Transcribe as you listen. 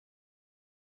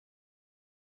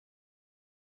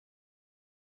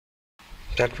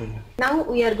That one. Now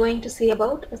we are going to see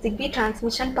about Zigbee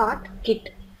transmission part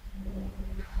kit.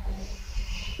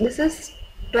 This is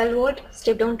 12 volt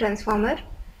step down transformer.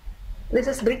 This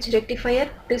is bridge rectifier.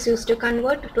 It is used to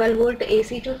convert 12 volt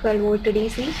AC to 12 volt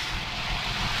DC.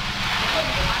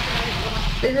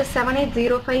 This is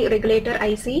 7805 regulator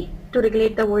IC to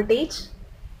regulate the voltage.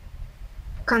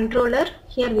 Controller.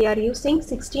 Here we are using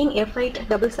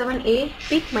 16F877A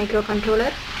PIC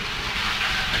microcontroller.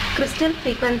 Crystal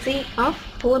frequency of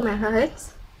 4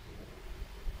 MHz.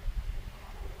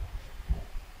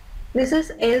 This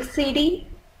is LCD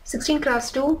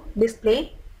 16x2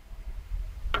 display.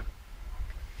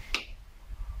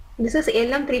 This is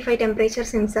LM35 temperature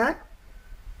sensor.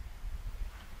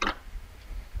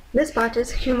 This part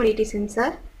is humidity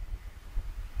sensor,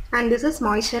 and this is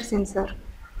moisture sensor.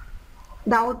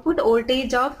 The output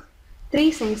voltage of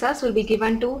 3 sensors will be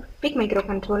given to PIC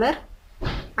microcontroller,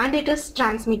 and it is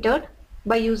transmitted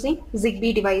by using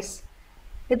Zigbee device.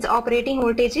 Its operating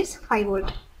voltage is 5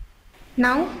 volt.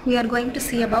 Now we are going to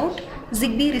see about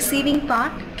Zigbee receiving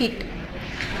part kit.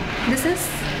 This is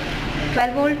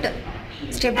 12 volt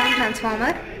step down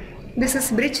transformer. This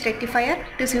is bridge rectifier.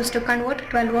 It is used to convert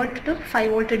 12 volt to 5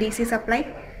 volt DC supply.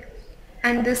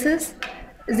 And this is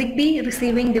Zigbee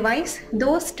receiving device.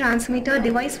 Those transmitter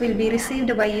device will be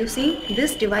received by using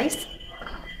this device.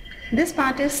 This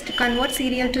part is to convert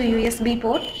serial to USB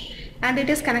port, and it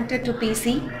is connected to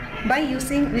PC. By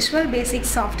using Visual Basic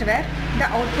software, the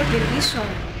output will be shown.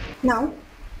 Now,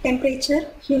 temperature,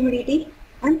 humidity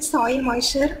and soil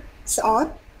moisture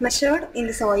are measured in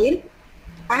the soil,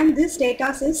 and this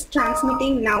data is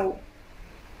transmitting now.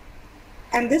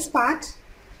 And this part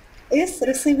is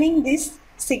receiving these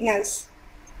signals.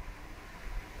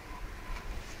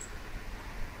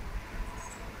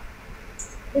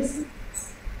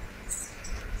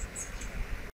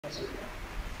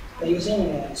 By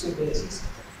using Visual Basics.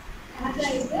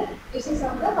 Using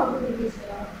software, how to do this?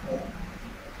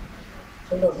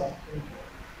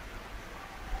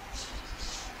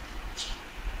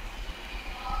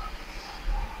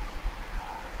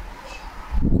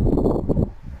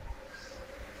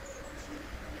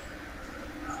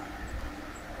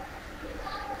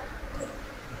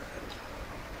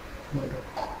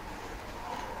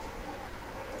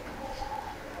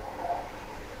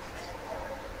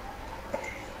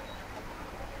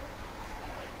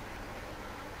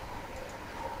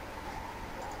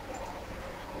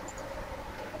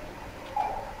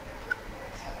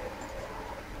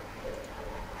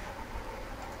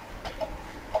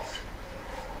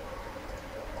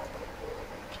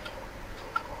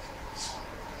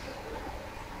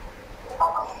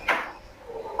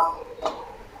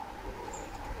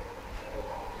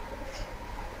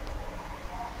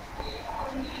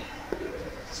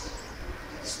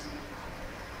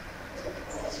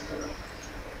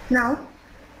 Now,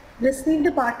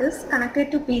 received part is connected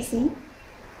to PC.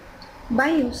 By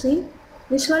using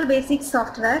Visual Basic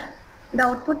software, the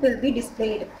output will be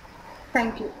displayed.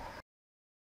 Thank you.